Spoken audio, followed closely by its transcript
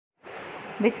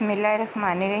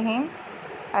बिस्मिल्लाहिर्रहमानिर्रहीम।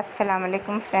 अस्सलाम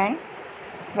वालेकुम friend,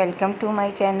 welcome to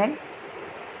my channel.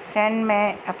 Friend,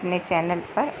 मैं अपने चैनल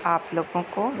पर आप लोगों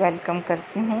को वेलकम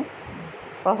करती हूँ।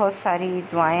 बहुत सारी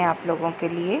दुआएं आप लोगों के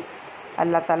लिए।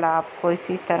 अल्लाह ताला आपको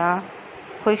इसी तरह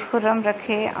खुशखुर्रम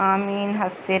रखे, आमीन।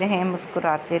 हंसते रहें,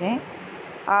 मुस्कुराते रहें।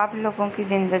 आप लोगों की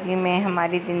ज़िंदगी में,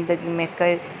 हमारी ज़िंदगी में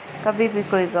कभी भी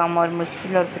कोई गम और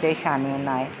मुश्किल और परेशानी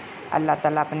ना आए। अल्लाह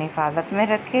ताला अपनी हिफाजत में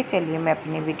रखे। चलिए मैं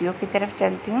अपनी वीडियो की तरफ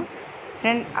चलती हूँ।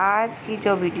 फ्रेंड, आज की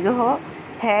जो वीडियो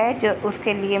है जो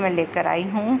उसके लिए मैं लेकर आई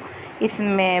हूँ,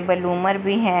 इसमें बलूमर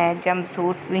भी हैं, जंप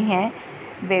सूट भी हैं,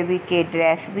 बेबी के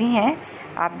ड्रेस भी हैं।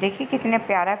 आप देखिए कितने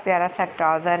प्यारा प्यारा सा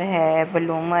ट्राउज़र है,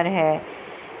 बलूमर है,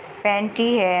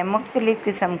 पैंटी है, मुख्तलिफ़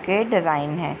किस्म के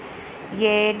डिज़ाइन हैं।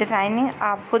 ये डिज़ाइनिंग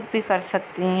आप खुद भी कर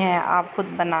सकती हैं, आप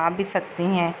खुद बना भी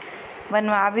सकती हैं,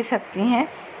 बनवा भी सकती हैं।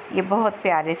 ये बहुत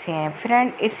प्यारे से हैं।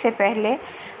 फ्रेंड, इससे पहले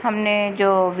हमने जो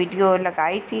वीडियो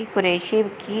लगाई थी कुरैशी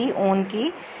की, ऊन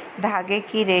की, धागे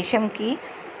की, रेशम की,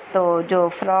 तो जो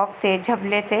फ़्रॉक थे,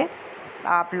 झबले थे,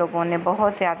 आप लोगों ने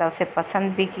बहुत ज़्यादा उसे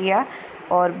पसंद भी किया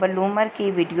और बलूमर की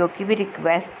वीडियो की भी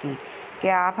रिक्वेस्ट थी कि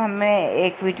आप हमें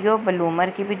एक वीडियो बलूमर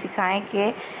की भी दिखाएं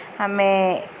कि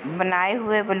हमें बनाए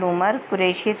हुए बलूमर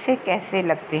कुरैशी से कैसे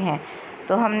लगते हैं।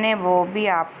 तो हमने वो भी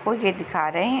आपको ये दिखा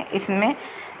रहे हैं। इसमें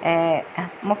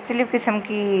मुख्तलिफ़ किस्म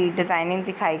की डिज़ाइनिंग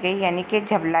दिखाई गई, यानी कि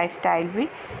झबला स्टाइल भी,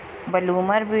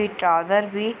 बलूमर भी, ट्राउज़र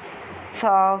भी,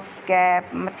 सॉक्स,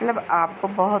 कैप, मतलब आपको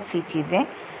बहुत सी चीज़ें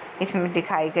इसमें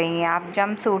दिखाई गई हैं। आप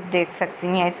जंप सूट देख सकती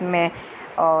हैं इसमें,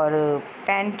 और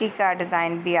पैंटी का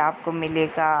डिज़ाइन भी आपको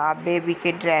मिलेगा। आप बेबी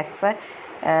के ड्रेस पर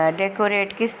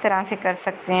डेकोरेट किस तरह से कर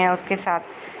सकते हैं, उसके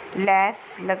साथ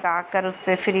लैस लगाकर उस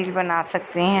पर फ्रिल बना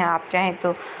सकते हैं। आप चाहें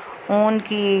तो ऊन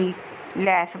की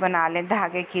लैस बना लें,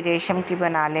 धागे की, रेशम की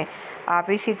बना लें। आप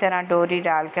इसी तरह डोरी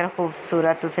डालकर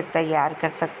खूबसूरत उसे तैयार कर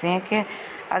सकते हैं कि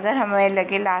अगर हमें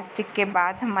लगे लास्टिक के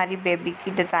बाद हमारी बेबी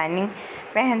की डिज़ाइनिंग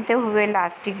पहनते हुए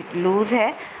लास्टिक लूज़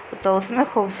है, तो उसमें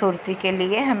खूबसूरती के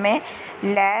लिए हमें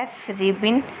लैस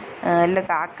रिबन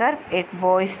लगाकर एक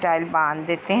बो स्टाइल बांध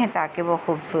देते हैं ताकि वो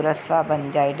खूबसूरत सा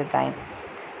बन जाए डिज़ाइन।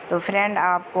 तो फ्रेंड,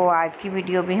 आपको आज की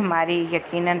वीडियो भी हमारी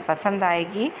यकीनन पसंद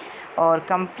आएगी और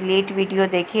कंप्लीट वीडियो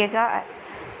देखिएगा।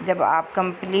 जब आप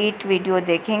कंप्लीट वीडियो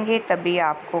देखेंगे तभी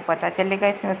आपको पता चलेगा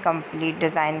इसमें कंप्लीट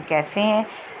डिज़ाइन कैसे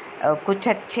हैं। कुछ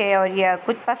अच्छे और या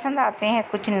कुछ पसंद आते हैं,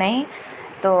 कुछ नहीं।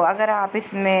 तो अगर आप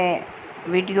इसमें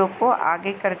वीडियो को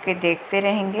आगे करके देखते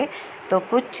रहेंगे तो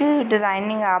कुछ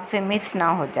डिज़ाइनिंग आपसे मिस ना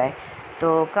हो जाए।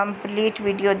 तो कंप्लीट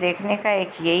वीडियो देखने का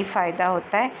एक यही फ़ायदा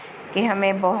होता है कि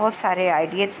हमें बहुत सारे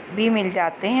आइडियाज़ भी मिल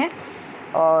जाते हैं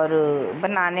और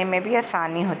बनाने में भी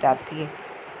आसानी हो जाती है।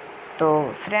 तो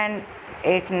फ्रेंड,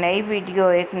 एक नई वीडियो,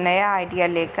 एक नया आइडिया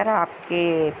लेकर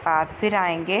आपके पास फिर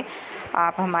आएंगे।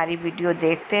 आप हमारी वीडियो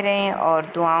देखते रहें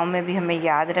और दुआओं में भी हमें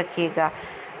याद रखिएगा।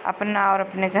 अपना और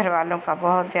अपने घर वालों का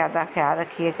बहुत ज़्यादा ख्याल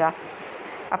रखिएगा।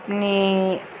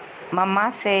 अपनी मम्मा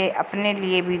से अपने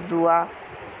लिए भी दुआ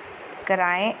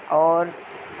कराएं और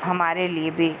हमारे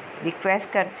लिए भी रिक्वेस्ट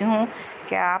करती हूँ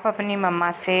कि आप अपनी मम्मा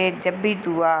से जब भी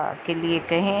दुआ के लिए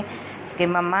कहें कि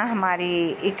मम्मा, हमारी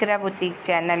इकरा बुटीक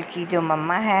चैनल की जो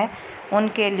मम्मा है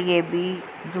उनके लिए भी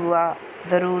दुआ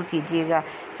ज़रूर कीजिएगा,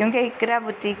 क्योंकि इकरा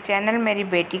बुटीक चैनल मेरी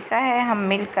बेटी का है, हम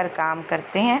मिलकर काम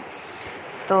करते हैं।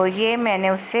 तो ये मैंने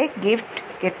उससे गिफ्ट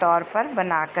के तौर पर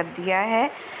बना कर दिया है।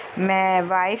 मैं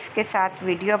वॉइस के साथ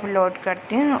वीडियो अपलोड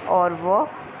करती हूँ और वो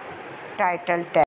टाइटल टैग